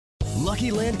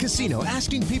Lucky Land Casino,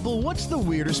 asking people, what's the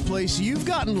weirdest place you've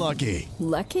gotten lucky?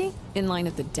 Lucky? In line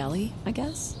at the deli, I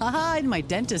guess? Aha, in my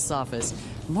dentist's office.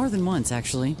 More than once,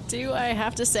 actually. Do I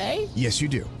have to say? Yes, you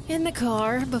do. In the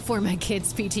car before my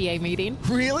kids' PTA meeting.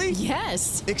 Really?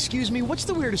 Yes. Excuse me, what's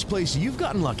the weirdest place you've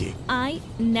gotten lucky? I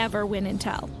never win and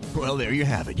tell. Well, there you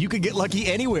have it. You can get lucky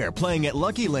anywhere, playing at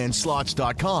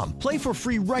LuckyLandSlots.com. Play for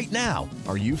free right now.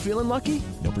 Are you feeling lucky?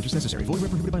 No purchase necessary. Void where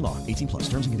prohibited by law. 18+.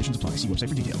 Terms and conditions apply. See website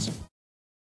for details.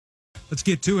 Let's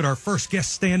get to it. Our first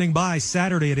guest standing by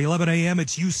Saturday at 11 a.m.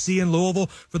 It's UC in Louisville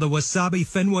for the Wasabi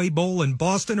Fenway Bowl in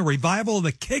Boston, a revival of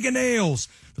the King of Nails.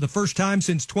 For the first time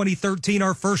since 2013,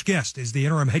 our first guest is the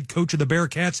interim head coach of the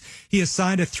Bearcats. He has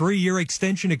signed a 3-year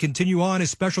extension to continue on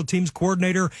as special teams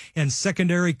coordinator and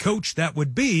secondary coach. That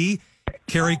would be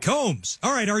Kerry Combs.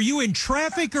 All right, are you in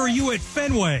traffic or are you at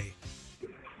Fenway?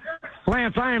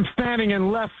 Lance, I am standing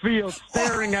in left field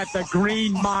staring at the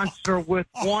green monster with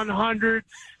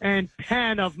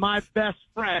 110 of my best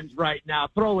friends right now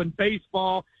throwing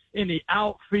baseball in the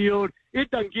outfield. It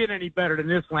doesn't get any better than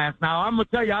this, Lance. Now, I'm going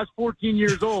to tell you, I was 14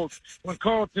 years old when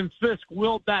Carlton Fisk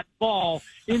willed that ball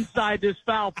inside this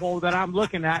foul pole that I'm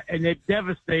looking at, and it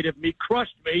devastated me,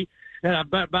 crushed me at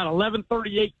about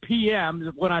 11:38 p.m.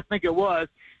 is what I think it was,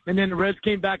 and then the Reds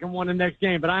came back and won the next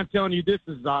game. But I'm telling you, this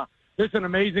is an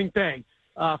amazing thing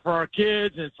for our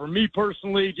kids and for me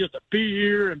personally. Just to be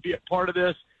here and be a part of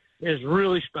this is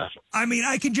really special. I mean,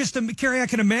 Kerry, I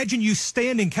can imagine you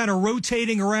standing, kind of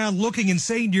rotating around, looking and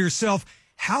saying to yourself,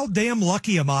 how damn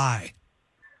lucky am I?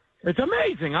 It's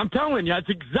amazing. I'm telling you, it's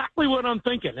exactly what I'm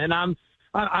thinking. And I'm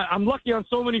lucky on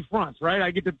so many fronts, right?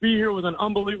 I get to be here with an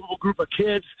unbelievable group of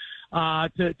kids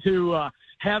to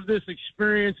have this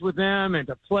experience with them and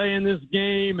to play in this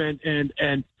game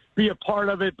and be a part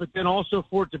of it, but then also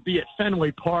for it to be at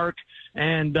Fenway Park.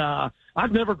 And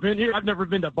I've never been here. I've never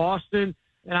been to Boston.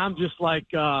 And I'm just like,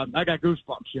 I got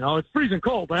goosebumps. You know, it's freezing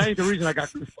cold, but that ain't the reason I got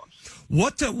goosebumps.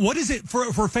 What is it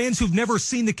for fans who've never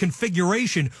seen the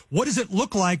configuration? What does it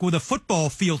look like with a football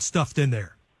field stuffed in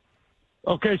there?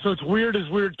 Okay, so it's weird as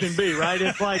weird can be, right?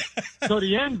 It's like, so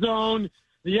the end zone,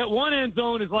 one end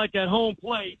zone is like at home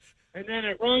plate, and then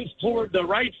it runs toward the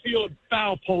right field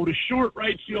foul pole, the short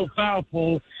right field foul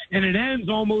pole, and it ends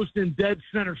almost in dead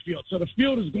center field. So the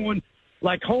field is going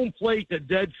like home plate to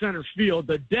dead center field.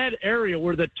 The dead area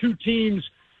where the two teams,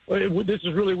 this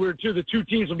is really weird too, the two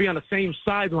teams will be on the same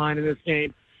sideline in this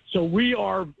game. So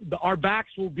our backs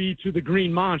will be to the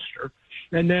green monster,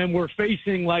 and then we're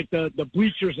facing like the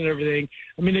bleachers and everything.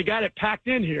 I mean, they got it packed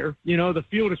in here. You know, the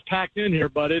field is packed in here,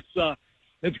 but it's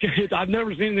I've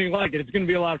never seen anything like it. It's going to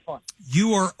be a lot of fun.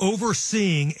 You are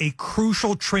overseeing a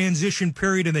crucial transition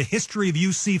period in the history of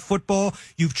UC football.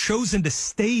 You've chosen to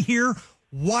stay here.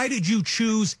 Why did you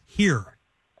choose here?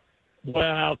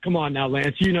 Well, come on now,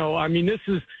 Lance. You know, I mean, this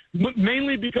is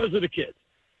mainly because of the kids.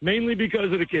 Mainly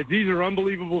because of the kids. These are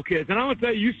unbelievable kids. And I'm going to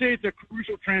tell you, you say it's a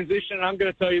crucial transition, and I'm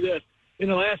going to tell you this. In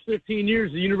the last 15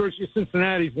 years, the University of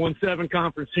Cincinnati's won 7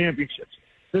 conference championships.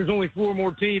 There's only 4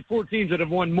 teams that have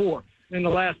won more in the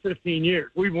last 15 years.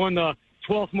 We've won the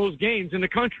 12th most games in the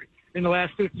country in the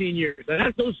last 15 years. And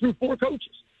that goes through 4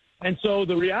 coaches. And so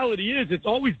the reality is it's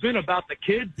always been about the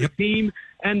kids, the team,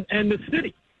 and the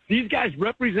city. These guys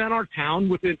represent our town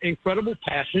with an incredible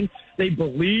passion. They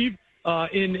believe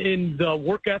in the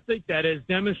work ethic that is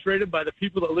demonstrated by the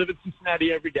people that live in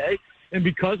Cincinnati every day. And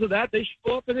because of that, they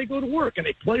show up and they go to work and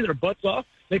they play their butts off.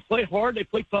 They play hard. They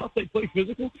play tough. They play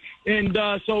physical. And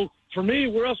so for me,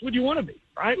 where else would you want to be,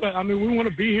 right? I mean, we want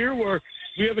to be here where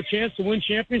we have a chance to win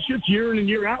championships year in and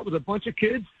year out with a bunch of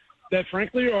kids that,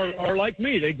 frankly, are like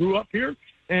me. They grew up here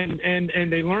and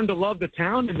they learned to love the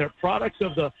town, and they're products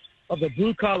of the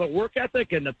blue-collar work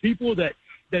ethic and the people that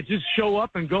just show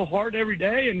up and go hard every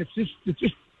day. And it's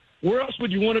just where else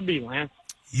would you want to be, Lance?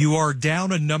 You are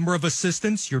down a number of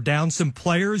assistants. You're down some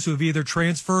players who have either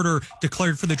transferred or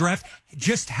declared for the draft.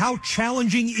 Just how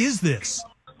challenging is this?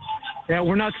 Yeah,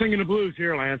 we're not singing the blues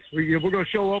here, Lance. We're going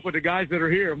to show up with the guys that are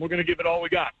here, and we're going to give it all we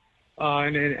got.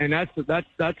 And that's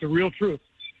the real truth.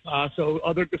 So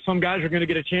some guys are going to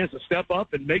get a chance to step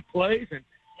up and make plays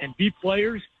and be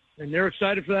players, and they're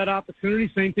excited for that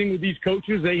opportunity. Same thing with these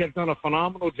coaches. They have done a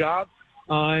phenomenal job.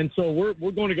 And so we're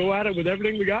going to go at it with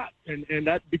everything we got. And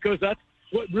that's because that's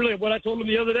what I told them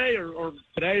the other day or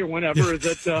today or whenever is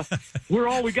that we're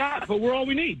all we got, but we're all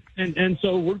we need. And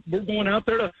so we're going out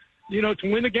there to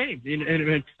win the game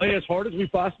and play as hard as we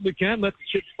possibly can, let the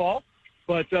chips fall.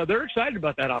 But they're excited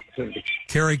about that opportunity.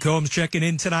 Kerry Combs checking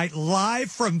in tonight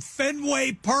live from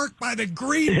Fenway Park by the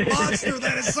Green Monster.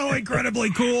 That is so incredibly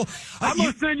cool. I'm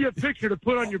going to send you a picture to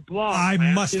put on your blog. I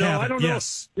must have I it, don't know.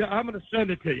 yes. Yeah, I'm going to send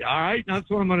it to you, all right? That's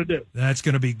what I'm going to do. That's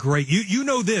going to be great. You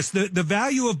know this, the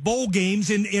value of bowl games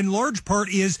in large part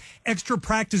is extra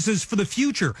practices for the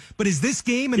future. But is this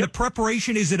game and the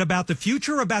preparation, is it about the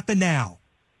future or about the now?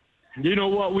 You know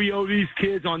what? We owe these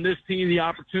kids on this team the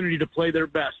opportunity to play their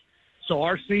best. So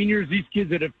our seniors, these kids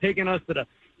that have taken us to the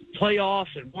playoffs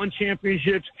and won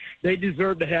championships, they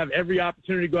deserve to have every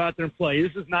opportunity to go out there and play.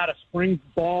 This is not a spring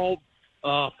ball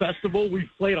festival. We've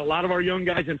played a lot of our young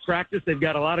guys in practice. They've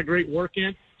got a lot of great work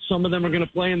in. Some of them are going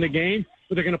to play in the game,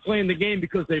 but they're going to play in the game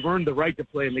because they've earned the right to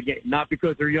play in the game, not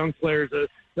because they're young players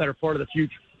that are part of the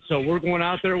future. So we're going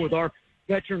out there with our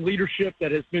veteran leadership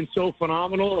that has been so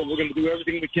phenomenal, and we're going to do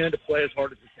everything we can to play as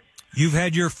hard as we can. You've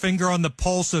had your finger on the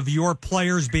pulse of your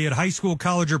players, be it high school,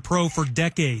 college, or pro, for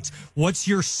decades. What's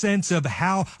your sense of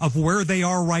where they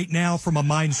are right now from a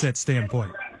mindset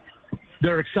standpoint?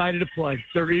 They're excited to play.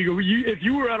 They're eager. If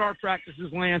you were at our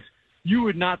practices, Lance, you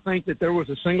would not think that there was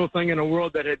a single thing in the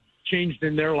world that had changed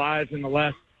in their lives in the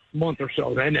last month or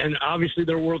so. And obviously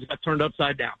their worlds got turned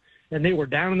upside down. And they were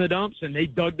down in the dumps, and they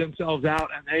dug themselves out,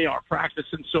 and they are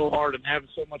practicing so hard and having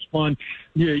so much fun.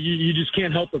 You just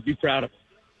can't help but be proud of them.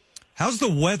 How's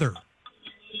the weather?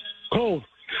 Cold.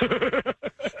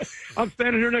 I'm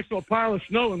standing here next to a pile of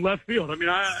snow in left field. I mean,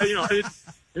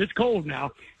 it's cold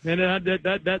now, and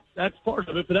that's part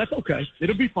of it, but that's okay.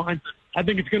 It'll be fine. I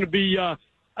think it's going to be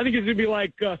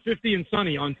like 50 and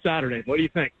sunny on Saturday. What do you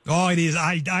think? Oh, it is.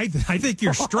 I think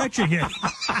you're stretching it.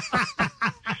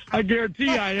 I guarantee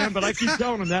I am, but I keep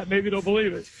telling them that. Maybe they'll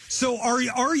believe it. So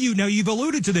are you, now you've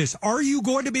alluded to this, are you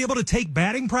going to be able to take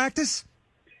batting practice?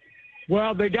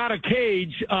 Well, they got a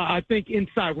cage, I think,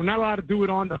 inside. We're not allowed to do it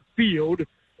on the field,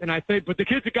 but the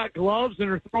kids have got gloves and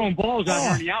are throwing balls out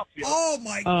here in the outfield. Oh,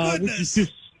 my goodness.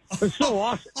 It's so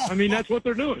awesome. I mean, that's what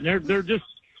they're doing. They're just,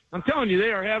 I'm telling you,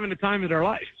 they are having the time of their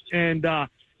life. And,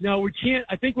 no, we can't,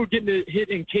 I think we're getting to hit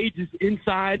in cages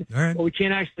inside, right, but we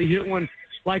can't actually hit one.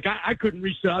 Like, I couldn't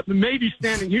reach up. Maybe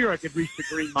standing here I could reach the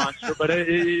Green Monster, but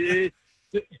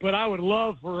I would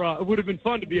love it would have been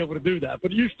fun to be able to do that.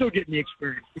 But you're still getting the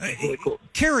experience, which is really cool.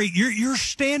 Kerry, you're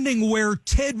standing where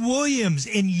Ted Williams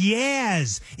and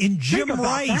Yaz and Jim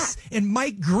Rice and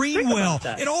Mike Greenwell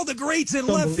and all the greats in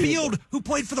left field who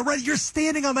played for the Reds. You're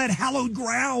standing on that hallowed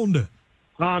ground.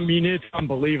 I mean, it's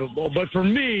unbelievable. But for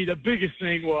me, the biggest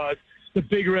thing was the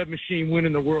Big Red Machine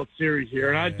winning the World Series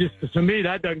here. And to me,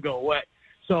 that doesn't go away.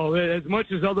 So as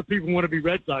much as other people want to be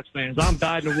Red Sox fans, I'm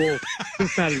dyed-in-the-wool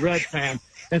Cincinnati Reds fan.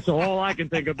 And so all I can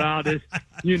think about is,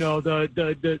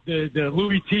 the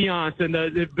Louis Tiant and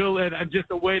the Bill and just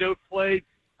the way they played.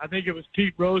 I think it was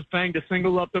Pete Rose banged a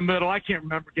single up the middle. I can't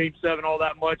remember Game 7 all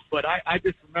that much, but I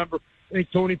just remember, I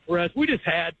think Tony Perez. We just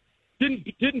had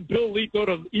didn't Bill Lee throw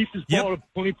the East's ball to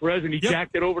Tony Perez and he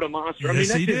jacked it over to Monster?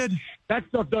 Yes, I mean, he did. That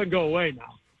stuff doesn't go away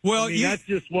now. Well, that's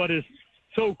just what is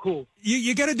so cool.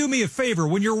 You got to do me a favor.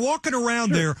 When you're walking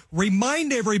around there,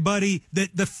 remind everybody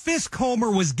that the Fisk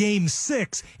homer was Game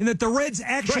 6 and that the Reds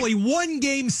actually won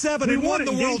Game 7 and won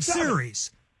the World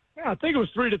Series. Yeah, I think it was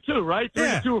 3-2, right?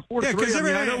 3-2 or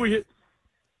 4-3. I know we hit.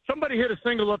 Somebody hit a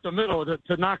single up the middle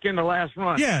to knock in the last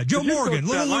run. Yeah, Joe Morgan,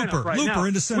 little looper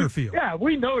into center field. Yeah,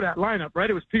 we know that lineup, right?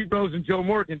 It was Pete Rose and Joe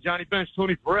Morgan, Johnny Bench,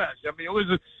 Tony Perez. I mean, it was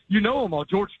them all.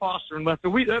 George Foster and left.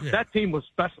 That team was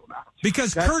special now.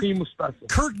 Because team was special.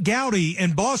 Kurt Gowdy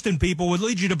and Boston people would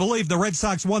lead you to believe the Red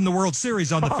Sox won the World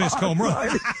Series on the Fisk home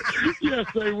run. Yes,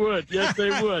 they would. Yes, they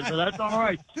would. But that's all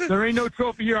right. There ain't no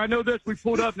trophy here. I know this. We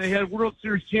pulled up and they had World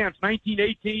Series champs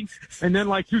 1918 and then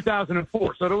like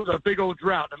 2004. So there was a big old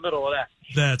drought in the middle of that.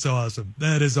 That's awesome.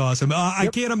 That is awesome. I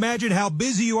can't imagine how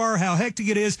busy you are, how hectic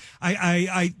it is.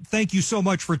 I thank you so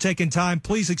much for taking time.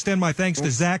 Please extend my thanks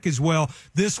to Zach as well.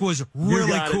 This was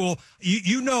really cool.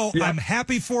 I'm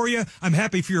happy for you. I'm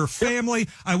happy for your family.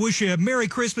 I wish you a Merry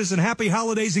Christmas and Happy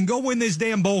Holidays, and go win this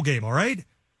damn bowl game, all right?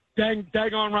 Dang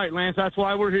on right, Lance. That's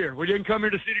why we're here. We didn't come here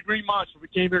to see the Green Monster. We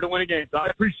came here to win a game. So I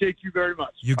appreciate you very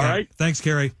much. You got it. Thanks,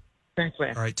 Kerry. Thanks,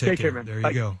 man. All right, take care, man. There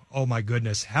you go. Oh, my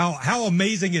goodness. How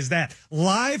amazing is that?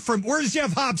 Live from, where's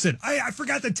Jeff Hobson? I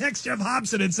forgot to text Jeff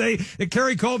Hobson and say that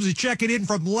Kerry Combs is checking in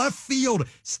from left field,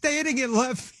 standing in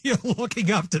left field,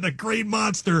 looking up to the Green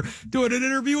Monster, doing an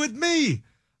interview with me.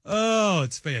 Oh,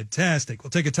 it's fantastic. We'll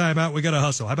take a time out. We got to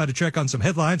hustle. How about to check on some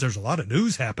headlines? There's a lot of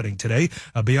news happening today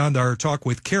beyond our talk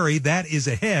with Kerry. That is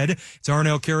ahead. It's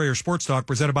Arnell Carrier Sports Talk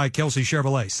presented by Kelsey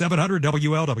Chevrolet, 700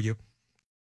 WLW.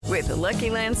 With the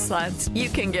Lucky Land Slots, you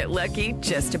can get lucky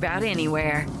just about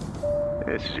anywhere.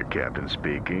 This is your captain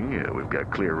speaking. We've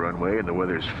got clear runway and the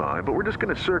weather's fine, but we're just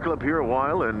going to circle up here a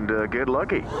while and get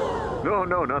lucky.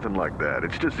 No, nothing like that.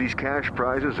 It's just these cash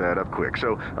prizes add up quick.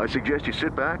 So I suggest you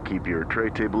sit back, keep your tray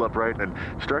table upright, and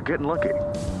start getting lucky.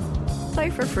 Play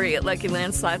for free at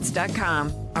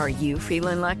LuckyLandSlots.com. Are you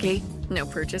feeling lucky? No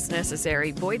purchase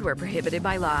necessary. Void where prohibited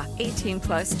by law.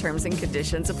 18+ terms and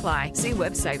conditions apply. See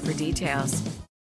website for details.